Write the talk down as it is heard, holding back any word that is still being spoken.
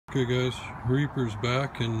Okay guys, Reaper's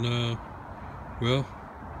back, and well,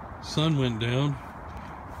 sun went down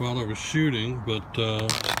while I was shooting, but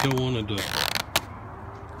still wanted to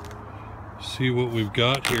see what we've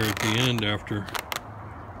got here at the end after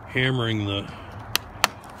hammering the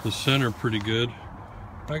center pretty good.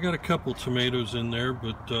 I got a couple tomatoes in there,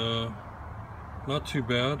 but not too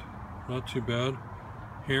bad, not too bad.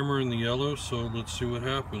 Hammering the yellow, so let's see what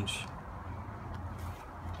happens.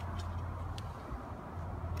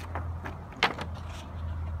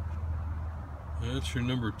 That's your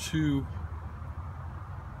number 2.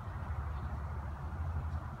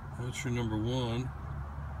 That's your number 1.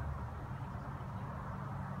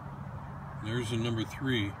 There's the number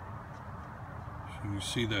 3. So you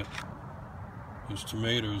see that those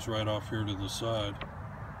tomatoes right off here to the side.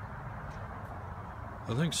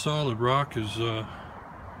 I think solid rock is going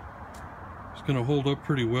to hold up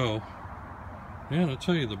pretty well. Man, I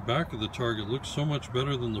tell you, the back of the target looks so much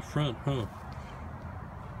better than the front, huh?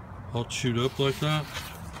 I'll shoot up like that.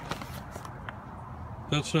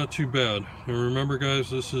 That's not too bad. And remember guys,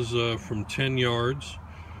 this is from 10 yards.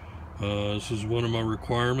 This is one of my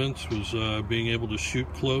requirements, was being able to shoot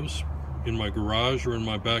close in my garage or in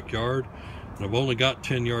my backyard. And I've only got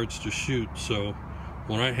 10 yards to shoot, so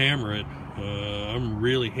when I hammer it, I'm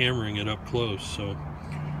really hammering it up close. So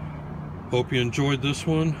hope you enjoyed this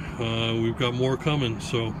one. We've got more coming,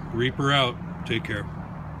 so Reaper out. Take care.